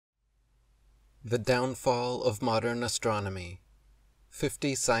The Downfall of Modern Astronomy.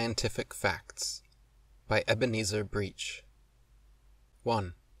 50 Scientific Facts. By Ebenezer Breach.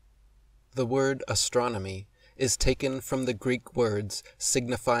 1. The word astronomy is taken from the Greek words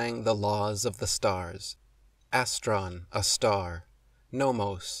signifying the laws of the stars. Astron, a star.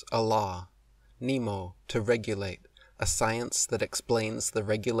 Nomos, a law. Nemo, to regulate, a science that explains the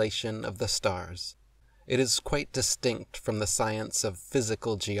regulation of the stars. It is quite distinct from the science of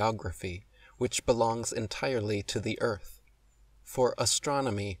physical geography, which belongs entirely to the earth. For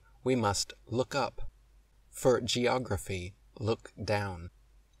astronomy, we must look up. For geography, look down.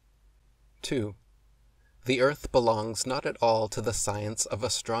 2. The earth belongs not at all to the science of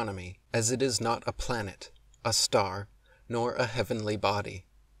astronomy, as it is not a planet, a star, nor a heavenly body.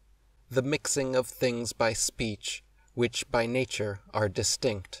 The mixing of things by speech, which by nature are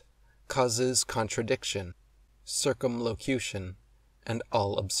distinct, causes contradiction, circumlocution, and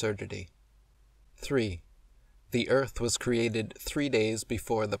all absurdity. 3. The earth was created 3 days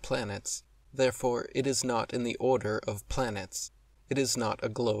before the planets, therefore it is not in the order of planets, it is not a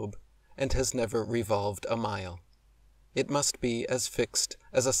globe, and has never revolved a mile. It must be as fixed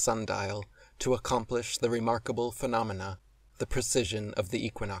as a sundial to accomplish the remarkable phenomena, the precision of the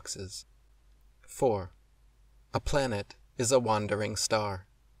equinoxes. 4. A planet is a wandering star.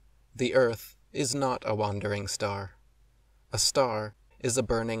 The earth is not a wandering star. A star is a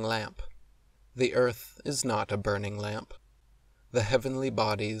burning lamp. The earth is not a burning lamp. The heavenly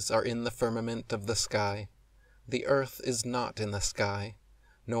bodies are in the firmament of the sky. The earth is not in the sky,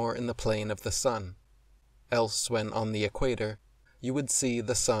 nor in the plane of the sun. Else, when on the equator, you would see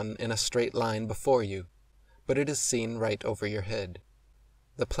the sun in a straight line before you, but it is seen right over your head.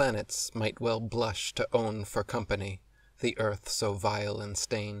 The planets might well blush to own for company the earth so vile and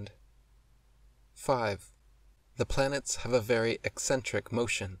stained. 5. The planets have a very eccentric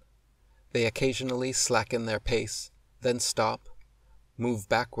motion. They occasionally slacken their pace, then stop, move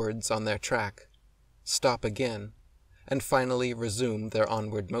backwards on their track, stop again, and finally resume their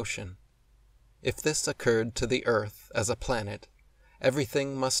onward motion. If this occurred to the earth as a planet,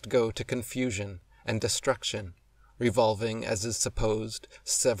 everything must go to confusion and destruction, revolving, as is supposed,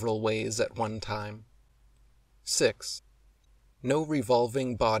 several ways at one time. 6. No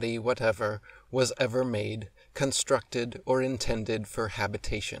revolving body whatever was ever made, constructed, or intended for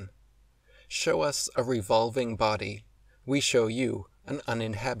habitation. Show us a revolving body, we show you an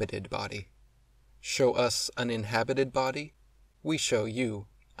uninhabited body. Show us an inhabited body, we show you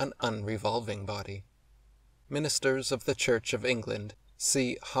an unrevolving body. Ministers of the Church of England,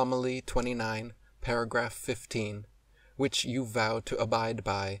 see Homily 29, paragraph 15, which you vow to abide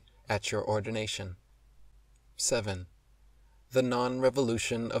by at your ordination. 7. The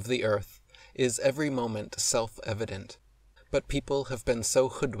non-revolution of the earth is every moment self-evident, but people have been so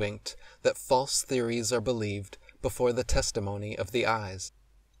hoodwinked that false theories are believed before the testimony of the eyes.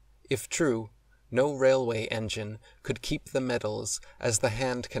 If true, no railway engine could keep the metals as the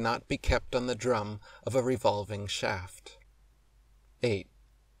hand cannot be kept on the drum of a revolving shaft. 8.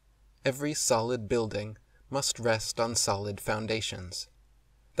 Every solid building must rest on solid foundations.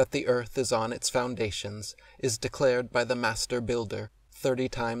 That the earth is on its foundations is declared by the master builder 30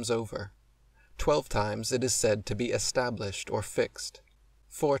 times over. 12 times it is said to be established or fixed,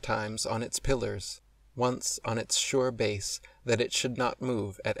 4 times on its pillars, once on its sure base that it should not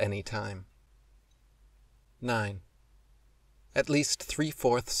move at any time. 9. At least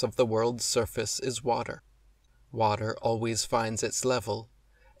 3/4 of the world's surface is water. Water always finds its level,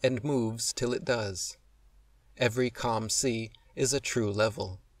 and moves till it does. Every calm sea is a true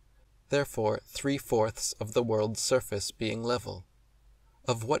level, therefore 3/4 of the world's surface being level.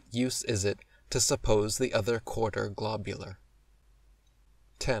 Of what use is it to suppose the other quarter globular?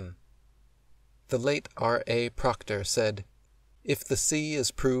 10. The late R.A. Proctor said, "If the sea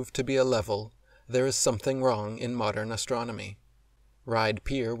is proved to be a level, there is something wrong in modern astronomy. Ryde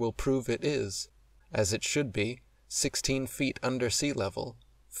Pier will prove it is, as it should be, 16 feet under sea level,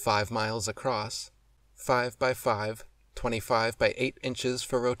 5 miles across, 5 by 5, 25 by 8 inches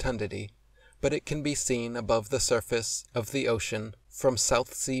for rotundity, but it can be seen above the surface of the ocean from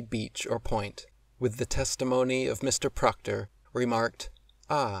South Sea beach or point, with the testimony of Mr. Proctor, remarked,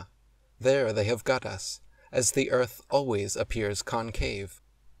 'Ah, there they have got us, as the earth always appears concave.'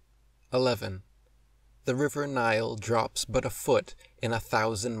 11. The river Nile drops but a foot in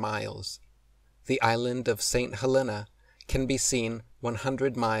 1,000 miles. The island of St. Helena can be seen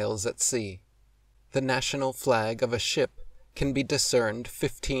 100 miles at sea. The national flag of a ship can be discerned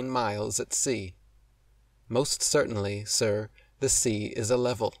 15 miles at sea. Most certainly, sir, the sea is a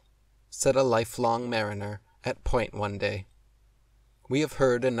level," said a lifelong mariner at Point one day. We have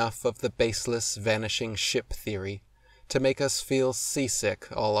heard enough of the baseless, vanishing ship theory to make us feel seasick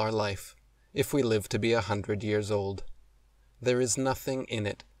all our life, if we live to be 100 years old. There is nothing in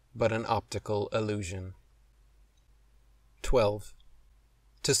it but an optical illusion. 12.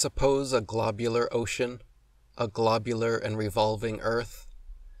 To suppose a globular ocean, a globular and revolving earth,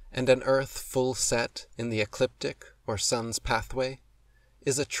 and an earth full set in the ecliptic or sun's pathway,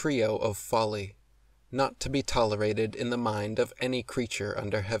 is a trio of folly, not to be tolerated in the mind of any creature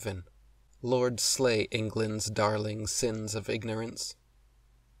under heaven. Lord, slay England's darling sins of ignorance.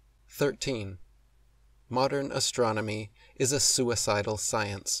 13. Modern astronomy is a suicidal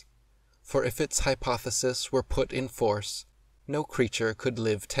science, for if its hypothesis were put in force, no creature could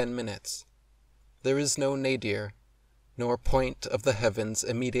live 10 minutes. There is no nadir, nor point of the heavens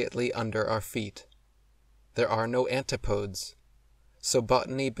immediately under our feet. There are no antipodes, so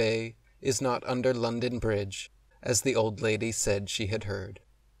Botany Bay is not under London Bridge, as the old lady said she had heard.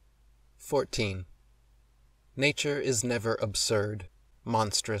 14. Nature is never absurd,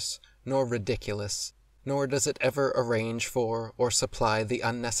 monstrous, nor ridiculous, nor does it arrange arrange for or supply the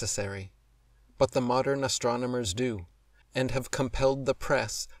unnecessary. But the modern astronomers do, and have compelled the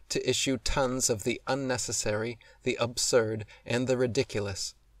press to issue tons of the unnecessary, the absurd, and the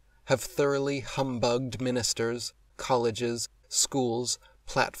ridiculous, have thoroughly humbugged ministers, colleges, schools,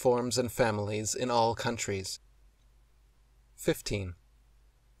 platforms, and families in all countries. 15.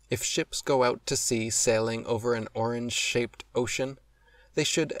 If ships go out to sea sailing over an orange-shaped ocean, they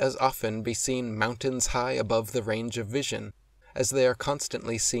should as often be seen mountains high above the range of vision, as they are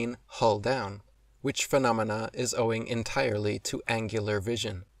constantly seen hull down, which phenomena is owing entirely to angular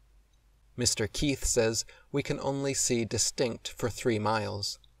vision. Mr. Keith says we can only see distinct for 3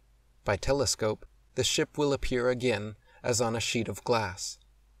 miles. By telescope, the ship will appear again as on a sheet of glass.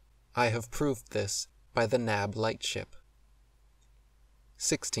 I have proved this by the Nab lightship.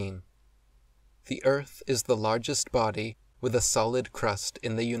 16. The Earth is the largest body with a solid crust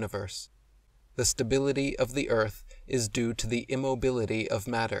in the universe. The stability of the Earth is due to the immobility of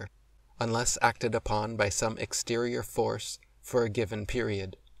matter, unless acted upon by some exterior force for a given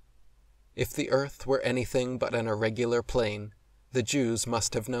period. If the Earth were anything but an irregular plane, the Jews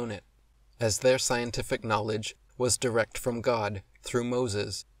must have known it, as their scientific knowledge was direct from God through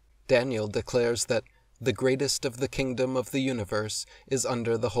Moses. Daniel declares that the greatest of the kingdom of the universe is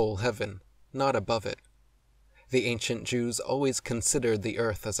under the whole heaven, not above it. The ancient Jews always considered the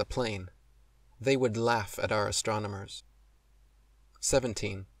earth as a plane. They would laugh at our astronomers.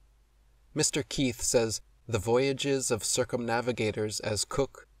 17. Mr. Keith says the voyages of circumnavigators as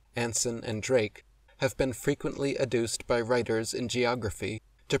Cook, Anson, and Drake have been frequently adduced by writers in geography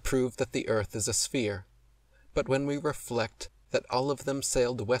to prove that the earth is a sphere. But when we reflect that all of them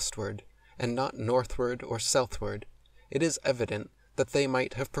sailed westward, and not northward or southward, it is evident that they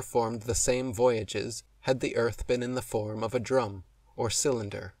might have performed the same voyages had the earth been in the form of a drum or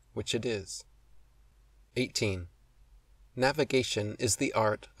cylinder, which it is. 18. Navigation is the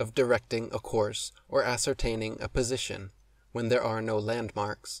art of directing a course or ascertaining a position, when there are no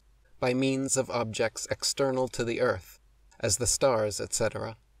landmarks, by means of objects external to the earth, as the stars,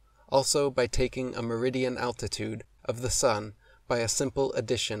 etc., also by taking a meridian altitude of the sun by a simple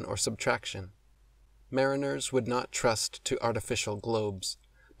addition or subtraction. Mariners would not trust to artificial globes,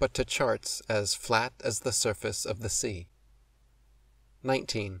 but to charts as flat as the surface of the sea.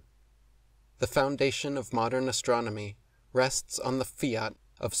 19. The foundation of modern astronomy rests on the fiat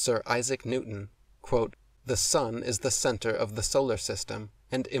of Sir Isaac Newton, quote, "The sun is the center of the solar system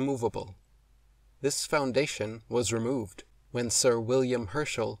and immovable." This foundation was removed when Sir William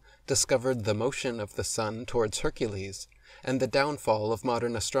Herschel discovered the motion of the sun towards Hercules, and the downfall of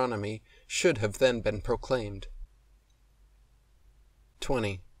modern astronomy should have then been proclaimed.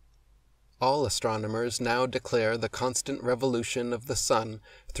 20. All astronomers now declare the constant revolution of the sun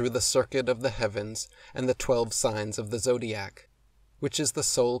through the circuit of the heavens and the 12 signs of the zodiac, which is the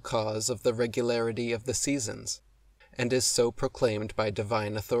sole cause of the regularity of the seasons, and is so proclaimed by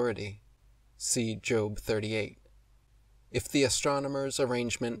divine authority. See Job 38. If the astronomers'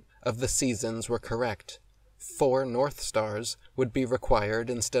 arrangement of the seasons were correct, 4 north stars would be required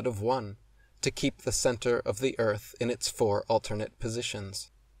instead of 1 to keep the center of the earth in its 4 alternate positions.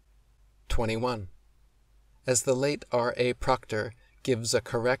 21. As the late R.A. Proctor gives a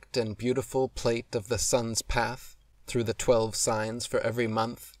correct and beautiful plate of the sun's path through the 12 signs for every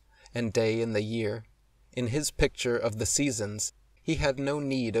month and day in the year, in his picture of the seasons, he had no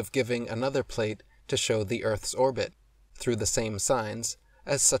need of giving another plate to show the earth's orbit through the same signs,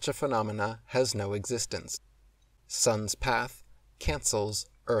 as such a phenomena has no existence. Sun's path cancels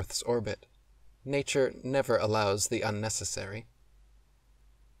Earth's orbit. Nature never allows the unnecessary.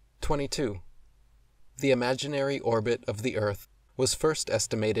 22. The imaginary orbit of the Earth was first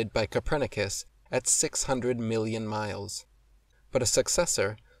estimated by Copernicus at 600 million miles, but a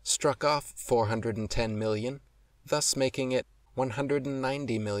successor struck off 410 million, thus making it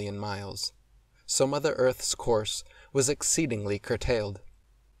 190 million miles. So Mother Earth's course was exceedingly curtailed.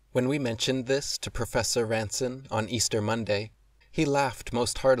 When we mentioned this to Professor Ranson on Easter Monday, he laughed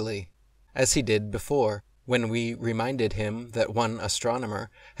most heartily, as he did before when we reminded him that one astronomer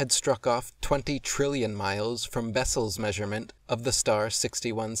had struck off 20 trillion miles from Bessel's measurement of the star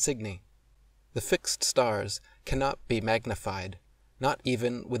 61 Cygni. The fixed stars cannot be magnified, not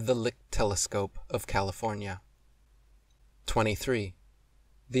even with the Lick telescope of California. 23.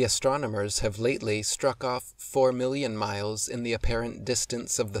 The astronomers have lately struck off 4 million miles in the apparent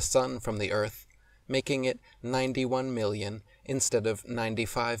distance of the Sun from the Earth, making it 91 million instead of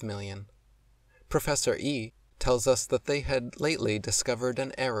 95 million. Professor E tells us that they had lately discovered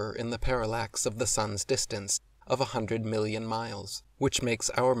an error in the parallax of the Sun's distance of 100 million miles, which makes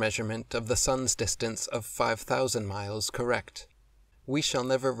our measurement of the Sun's distance of 5,000 miles correct. We shall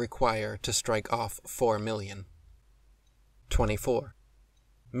never require to strike off 4 million. 24.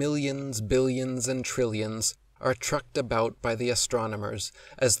 Millions, billions, and trillions are trucked about by the astronomers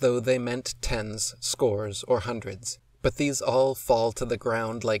as though they meant tens, scores, or hundreds, but these all fall to the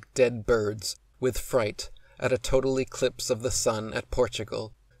ground like dead birds with fright at a total eclipse of the sun at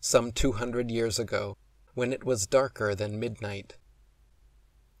Portugal some 200 years ago, when it was darker than midnight.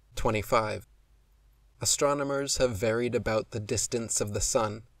 25. Astronomers have varied about the distance of the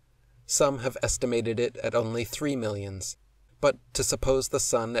sun. Some have estimated it at only 3 millions, but to suppose the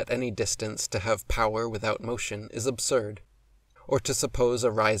sun at any distance to have power without motion is absurd, or to suppose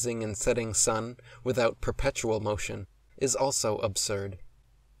a rising and setting sun without perpetual motion is also absurd.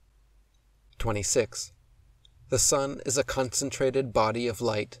 26. The sun is a concentrated body of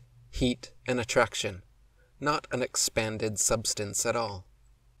light, heat, and attraction, not an expanded substance at all.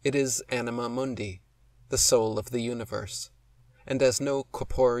 It is anima mundi, the soul of the universe, and as no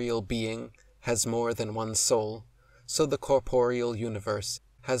corporeal being has more than one soul, so the corporeal universe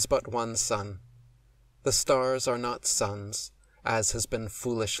has but one sun. The stars are not suns, as has been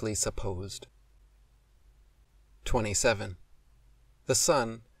foolishly supposed. 27. The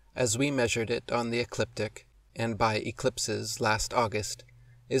sun, as we measured it on the ecliptic and by eclipses last August,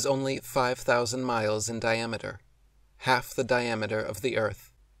 is only 5,000 miles in diameter, half the diameter of the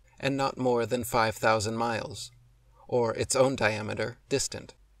Earth, and not more than 5,000 miles, or its own diameter,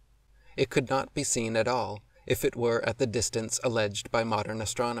 distant. It could not be seen at all if it were at the distance alleged by modern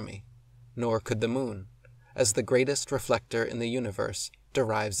astronomy, nor could the moon, as the greatest reflector in the universe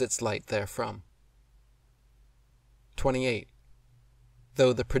derives its light therefrom. 28.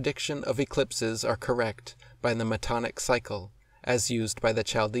 Though the prediction of eclipses are correct by the Metonic cycle, as used by the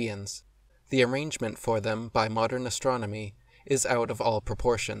Chaldeans, the arrangement for them by modern astronomy is out of all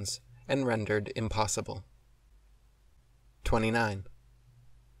proportions, and rendered impossible. 29.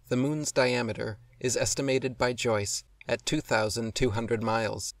 The moon's diameter is estimated by Joyce at 2,200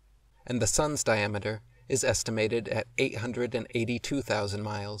 miles, and the sun's diameter is estimated at 882,000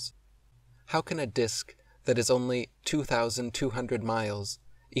 miles. How can a disk that is only 2,200 miles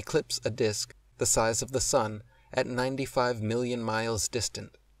eclipse a disk the size of the sun at 95 million miles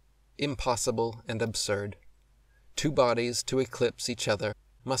distant? Impossible and absurd. Two bodies to eclipse each other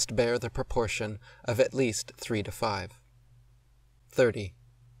must bear the proportion of at least 3 to 5. 30.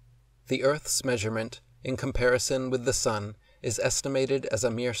 The Earth's measurement, in comparison with the sun, is estimated as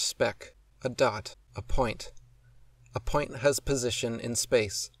a mere speck, a dot, a point. A point has position in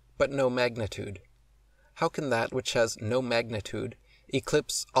space, but no magnitude. How can that which has no magnitude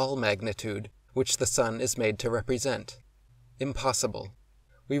eclipse all magnitude which the sun is made to represent? Impossible.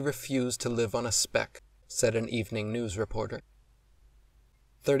 We refuse to live on a speck, said an evening news reporter.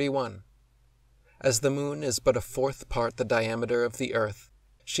 31. As the moon is but a fourth part the diameter of the Earth,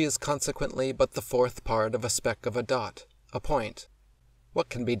 she is consequently but the fourth part of a speck of a dot, a point. What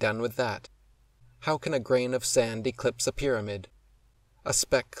can be done with that? How can a grain of sand eclipse a pyramid? A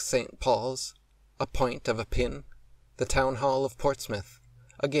speck St. Paul's? A point of a pin? The town hall of Portsmouth?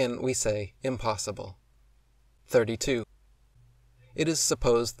 Again we say, impossible. 32. It is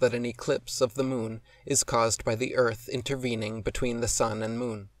supposed that an eclipse of the moon is caused by the Earth intervening between the sun and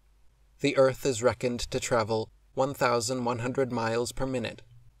moon. The Earth is reckoned to travel 1,100 miles per minute.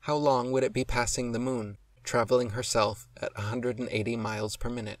 How long would it be passing the moon, traveling herself at 180 miles per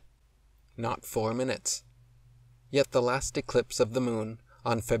minute? Not 4 minutes. Yet the last eclipse of the moon,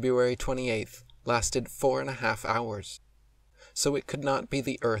 on February 28th, lasted 4.5 hours. So it could not be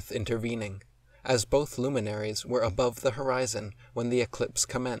the Earth intervening, as both luminaries were above the horizon when the eclipse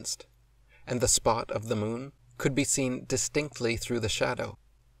commenced, and the spot of the moon could be seen distinctly through the shadow.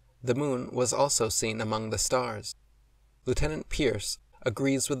 The moon was also seen among the stars. Lieutenant Pierce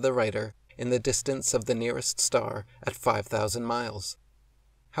agrees with the writer in the distance of the nearest star at 5,000 miles.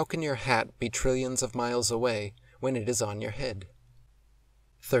 How can your hat be trillions of miles away when it is on your head?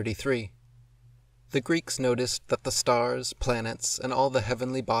 33. The Greeks noticed that the stars, planets, and all the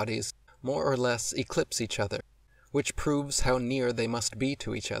heavenly bodies more or less eclipse each other, which proves how near they must be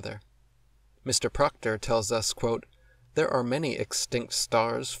to each other. Mr. Proctor tells us, quote, "There are many extinct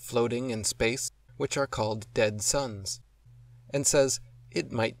stars floating in space which are called dead suns," and says,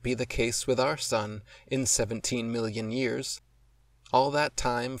 "It might be the case with our sun in 17 million years. All that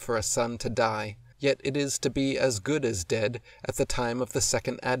time for a sun to die, yet it is to be as good as dead at the time of the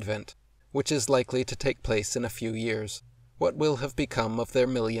second advent, which is likely to take place in a few years. What will have become of their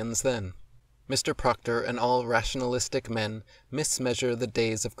millions then?" Mr. Proctor and all rationalistic men mismeasure the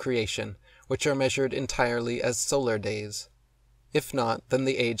days of creation, which are measured entirely as solar days. If not, then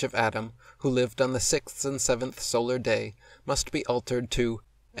the age of Adam, who lived on the 6th and 7th solar day, must be altered to,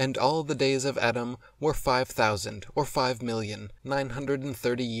 "And all the days of Adam were 5,000 or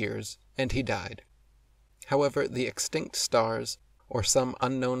 5,930 years, and he died." However, the extinct stars, or some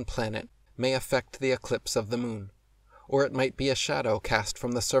unknown planet, may affect the eclipse of the moon, or it might be a shadow cast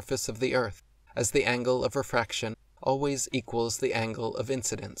from the surface of the earth, as the angle of refraction always equals the angle of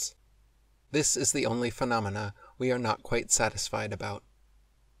incidence. This is the only phenomena we are not quite satisfied about.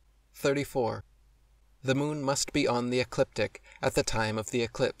 34. The moon must be on the ecliptic at the time of the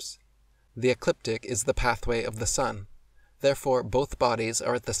eclipse. The ecliptic is the pathway of the sun. Therefore both bodies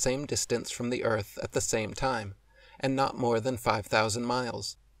are at the same distance from the earth at the same time, and not more than 5,000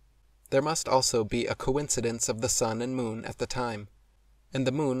 miles. There must also be a coincidence of the sun and moon at the time, and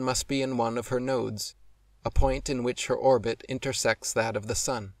the moon must be in one of her nodes, a point in which her orbit intersects that of the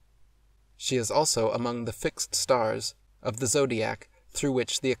sun. She is also among the fixed stars of the zodiac through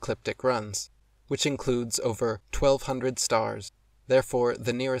which the ecliptic runs, which includes over 1,200 stars. Therefore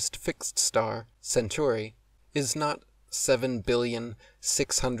the nearest fixed star, Centauri, is not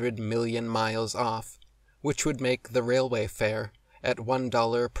 7,600,000,000 miles off, which would make the railway fare, at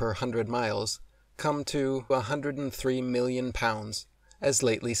 $1 per 100 miles, come to £103 million, as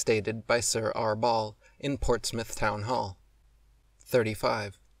lately stated by Sir R. Ball in Portsmouth Town Hall.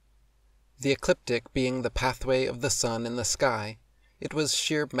 35. The ecliptic being the pathway of the sun in the sky, it was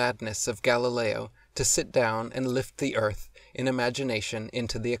sheer madness of Galileo to sit down and lift the earth in imagination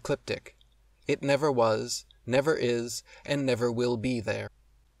into the ecliptic. It never was, never is, and never will be there.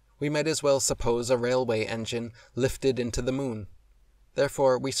 We might as well suppose a railway engine lifted into the moon.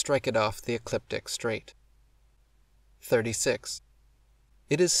 Therefore we strike it off the ecliptic straight. 36.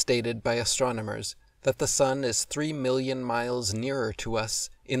 It is stated by astronomers that the sun is 3,000,000 miles nearer to us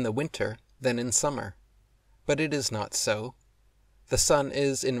in the winter than in summer. But it is not so. The sun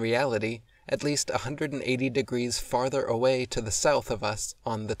is, in reality, at least 180 degrees farther away to the south of us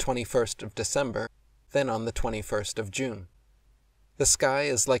on the 21st of December than on the 21st of June. The sky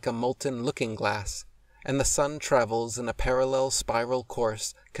is like a molten looking-glass, and the sun travels in a parallel spiral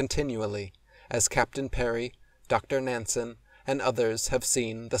course continually, as Captain Perry, Dr. Nansen, and others have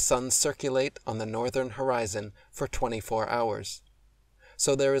seen the sun circulate on the northern horizon for 24 hours.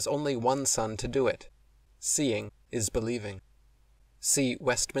 So there is only one sun to do it. Seeing is believing. See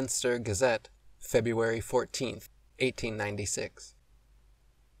Westminster Gazette, February 14, 1896.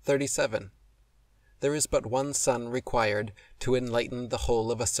 37. There is but one sun required to enlighten the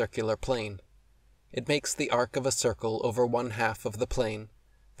whole of a circular plane. It makes the arc of a circle over one half of the plane,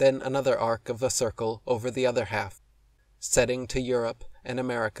 then another arc of a circle over the other half, setting to Europe and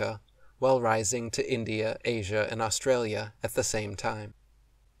America, while rising to India, Asia, and Australia at the same time.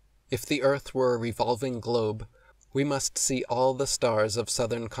 If the earth were a revolving globe, we must see all the stars of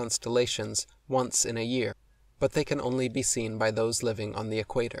southern constellations once in a year, but they can only be seen by those living on the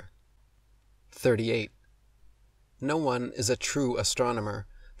equator. 38. No one is a true astronomer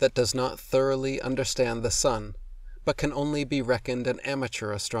that does not thoroughly understand the sun, but can only be reckoned an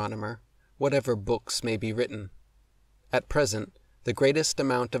amateur astronomer, whatever books may be written. At present, the greatest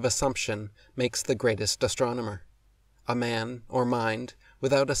amount of assumption makes the greatest astronomer. A man, or mind,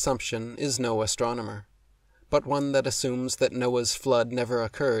 without assumption is no astronomer. But one that assumes that Noah's flood never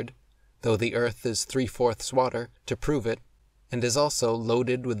occurred, though the earth is 3/4 water, to prove it, and is also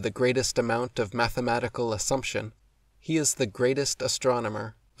loaded with the greatest amount of mathematical assumption, he is the greatest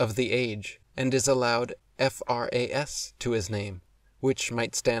astronomer of the age, and is allowed FRAS to his name, which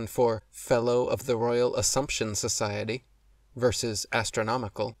might stand for Fellow of the Royal Assumption Society, versus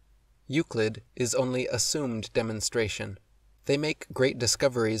astronomical. Euclid is only assumed demonstration. They make great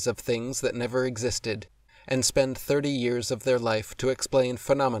discoveries of things that never existed, and spend 30 years of their life to explain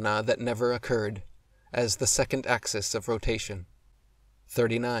phenomena that never occurred, as the second axis of rotation.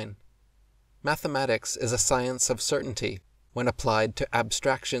 39. Mathematics is a science of certainty when applied to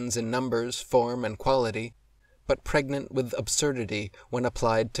abstractions in numbers, form, and quality, but pregnant with absurdity when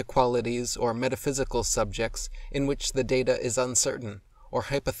applied to qualities or metaphysical subjects in which the data is uncertain, or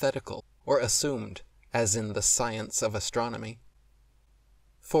hypothetical, or assumed, as in the science of astronomy.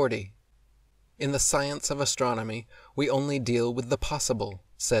 40. In the science of astronomy, we only deal with the possible,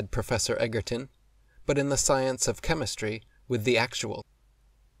 said Professor Egerton, but in the science of chemistry, with the actual.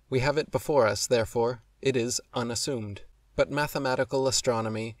 We have it before us, therefore, it is unassumed. But mathematical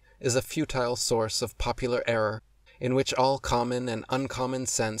astronomy is a futile source of popular error, in which all common and uncommon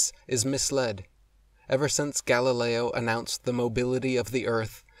sense is misled. Ever since Galileo announced the mobility of the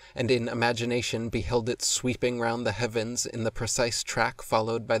earth, and in imagination beheld it sweeping round the heavens in the precise track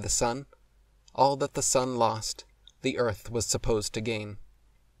followed by the sun, all that the sun lost, the earth was supposed to gain.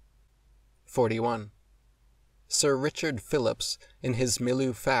 41. Sir Richard Phillips, in his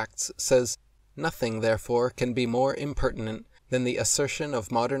Milieu Facts, says, "Nothing, therefore, can be more impertinent than the assertion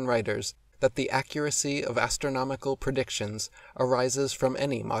of modern writers that the accuracy of astronomical predictions arises from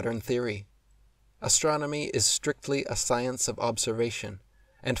any modern theory. Astronomy is strictly a science of observation,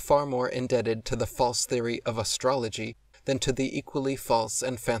 and far more indebted to the false theory of astrology than to the equally false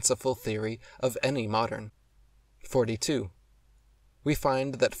and fanciful theory of any modern." 42. We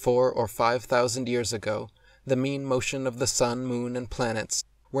find that 4,000 or 5,000 years ago, the mean motion of the sun, moon, and planets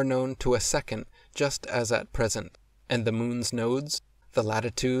were known to a second just as at present, and the moon's nodes, the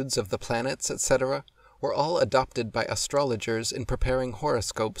latitudes of the planets, etc., were all adopted by astrologers in preparing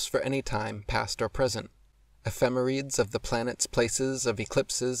horoscopes for any time, past or present. Ephemerides of the planets' places of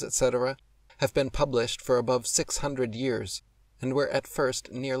eclipses, etc., have been published for above 600 years, and were at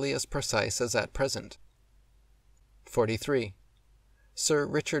first nearly as precise as at present. 43. Sir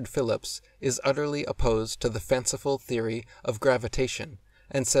Richard Phillips is utterly opposed to the fanciful theory of gravitation,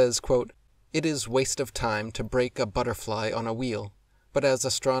 and says, quote, "It is waste of time to break a butterfly on a wheel, but as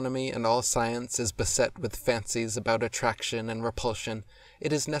astronomy and all science is beset with fancies about attraction and repulsion,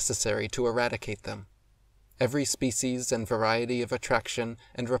 it is necessary to eradicate them. Every species and variety of attraction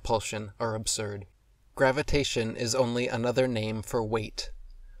and repulsion are absurd. Gravitation is only another name for weight.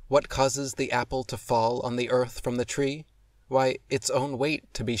 What causes the apple to fall on the earth from the tree? Why, its own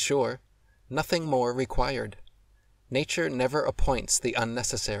weight, to be sure. Nothing more required. Nature never appoints the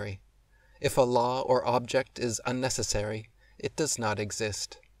unnecessary. If a law or object is unnecessary, it does not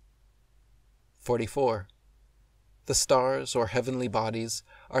exist." 44. The stars or heavenly bodies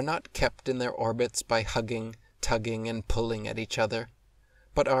are not kept in their orbits by hugging, tugging, and pulling at each other,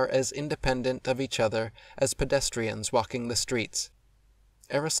 but are as independent of each other as pedestrians walking the streets.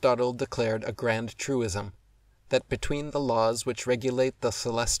 Aristotle declared a grand truism, that between the laws which regulate the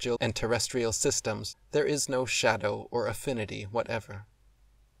celestial and terrestrial systems there is no shadow or affinity whatever.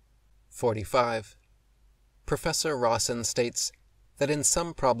 45. Professor Rawson states that in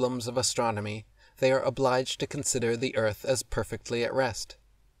some problems of astronomy they are obliged to consider the earth as perfectly at rest.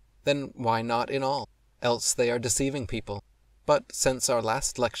 Then why not in all? Else they are deceiving people. But since our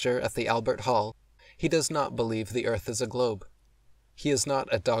last lecture at the Albert Hall, he does not believe the earth is a globe. He is not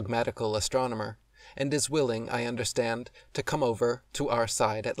a dogmatical astronomer, and is willing, I understand, to come over to our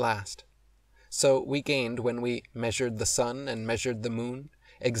side at last. So we gained when we measured the sun and measured the moon,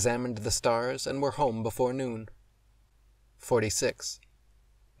 examined the stars, and were home before noon. 46.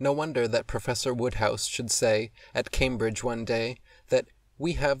 No wonder that Professor Woodhouse should say at Cambridge one day that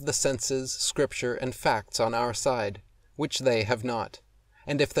we have the senses, scripture, and facts on our side, which they have not,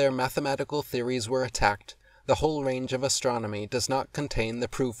 and if their mathematical theories were attacked, the whole range of astronomy does not contain the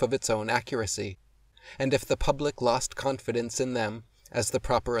proof of its own accuracy, and if the public lost confidence in them as the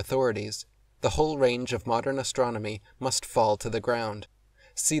proper authorities, the whole range of modern astronomy must fall to the ground.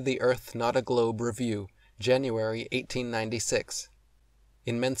 See the Earth Not a Globe Review, January 1896.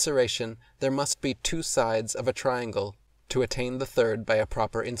 In mensuration, there must be 2 sides of a triangle to attain the third by a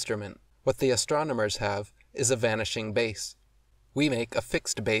proper instrument. What the astronomers have is a vanishing base. We make a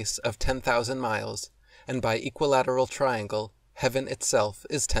fixed base of 10,000 miles, and by equilateral triangle, heaven itself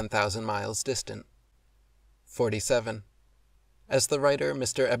is 10,000 miles distant. 47. As the writer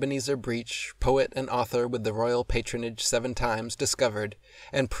Mr. Ebenezer Breach, poet and author with the royal patronage 7 times, discovered,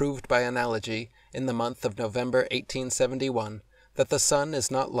 and proved by analogy, in the month of November 1871, that the sun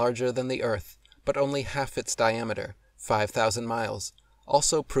is not larger than the earth, but only half its diameter, 5,000 miles,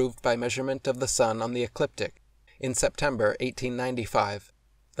 also proved by measurement of the sun on the ecliptic, in September 1895.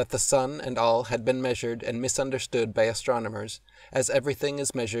 that the sun and all had been measured and misunderstood by astronomers, as everything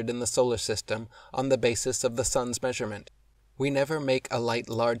is measured in the solar system on the basis of the sun's measurement. We never make a light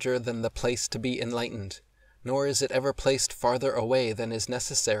larger than the place to be enlightened, nor is it ever placed farther away than is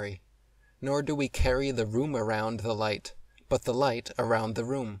necessary. Nor do we carry the room around the light, but the light around the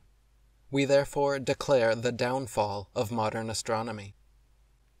room. We therefore declare the downfall of modern astronomy.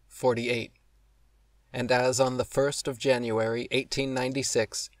 48. And as on the 1st of January,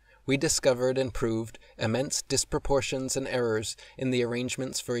 1896, we discovered and proved immense disproportions and errors in the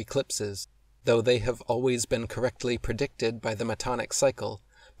arrangements for eclipses, though they have always been correctly predicted by the Metonic cycle,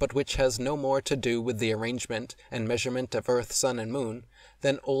 but which has no more to do with the arrangement and measurement of earth, sun, and moon,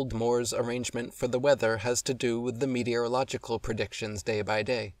 than old Moore's arrangement for the weather has to do with the meteorological predictions day by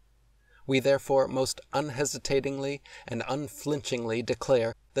day. We therefore most unhesitatingly and unflinchingly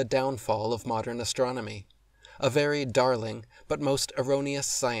declare the downfall of modern astronomy, a very darling but most erroneous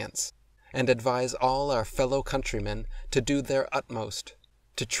science, and advise all our fellow countrymen to do their utmost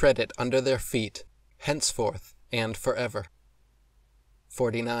to tread it under their feet, henceforth and forever.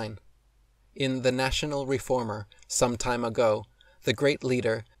 49. In The National Reformer, some time ago, the great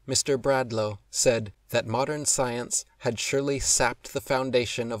leader, Mr. Bradlaugh, said that modern science had surely sapped the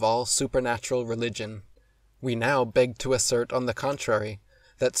foundation of all supernatural religion. We now beg to assert, on the contrary,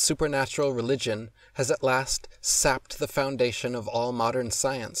 that supernatural religion has at last sapped the foundation of all modern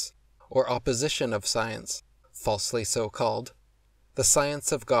science, or opposition of science, falsely so called. The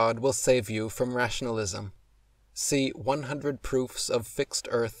science of God will save you from rationalism. See 100 Proofs of Fixed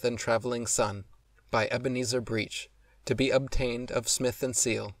Earth and Travelling Sun, by Ebenezer Breach, to be obtained of Smith and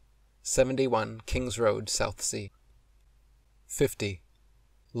Seal, 71 King's Road, Southsea. 50.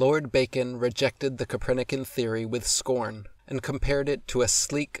 Lord Bacon rejected the Copernican theory with scorn, and compared it to a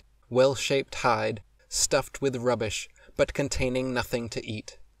sleek, well-shaped hide, stuffed with rubbish, but containing nothing to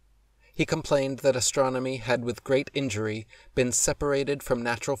eat. He complained that astronomy had with great injury been separated from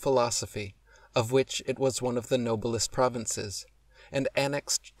natural philosophy, of which it was one of the noblest provinces, and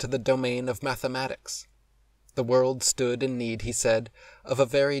annexed to the domain of mathematics. The world stood in need, he said, of a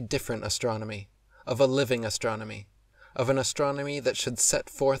very different astronomy, of a living astronomy, of an astronomy that should set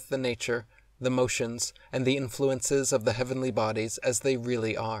forth the nature, the motions, and the influences of the heavenly bodies as they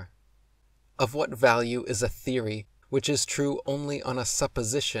really are. Of what value is a theory which is true only on a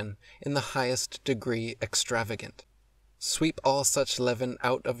supposition in the highest degree extravagant? Sweep all such leaven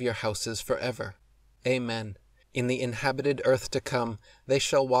out of your houses forever. Amen. In the inhabited earth to come, they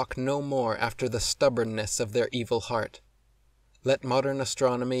shall walk no more after the stubbornness of their evil heart. Let modern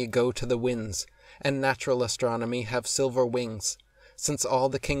astronomy go to the winds, and natural astronomy have silver wings, since all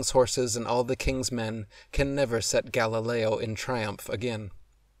the king's horses and all the king's men can never set Galileo in triumph again.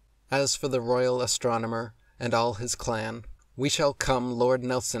 As for the royal astronomer and all his clan, we shall come Lord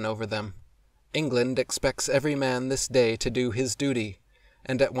Nelson over them. England expects every man this day to do his duty,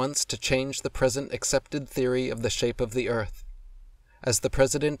 and at once to change the present accepted theory of the shape of the earth. As the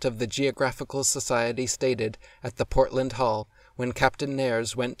president of the Geographical Society stated at the Portland Hall when Captain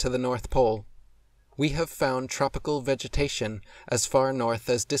Nares went to the North Pole, we have found tropical vegetation as far north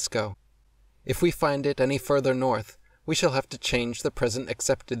as Disco. If we find it any further north, we shall have to change the present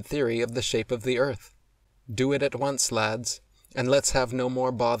accepted theory of the shape of the earth. Do it at once, lads, and let's have no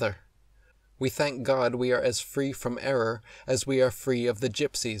more bother. We thank God we are as free from error as we are free of the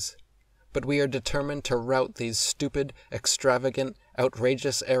gypsies, but we are determined to rout these stupid, extravagant,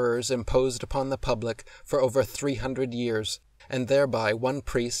 outrageous errors imposed upon the public for over 300 years, and thereby one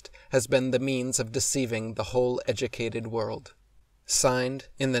priest has been the means of deceiving the whole educated world. Signed,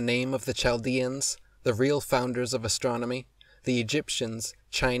 in the name of the Chaldeans, the real founders of astronomy, the Egyptians,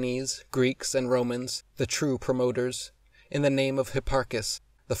 Chinese, Greeks, and Romans, the true promoters, in the name of Hipparchus,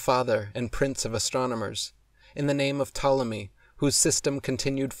 the father and prince of astronomers, in the name of Ptolemy, whose system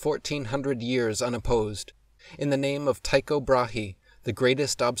continued 1400 years unopposed, in the name of Tycho Brahe, the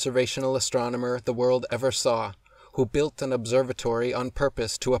greatest observational astronomer the world ever saw, who built an observatory on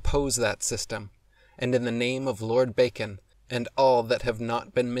purpose to oppose that system, and in the name of Lord Bacon, and all that have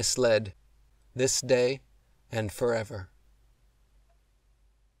not been misled, this day and forever.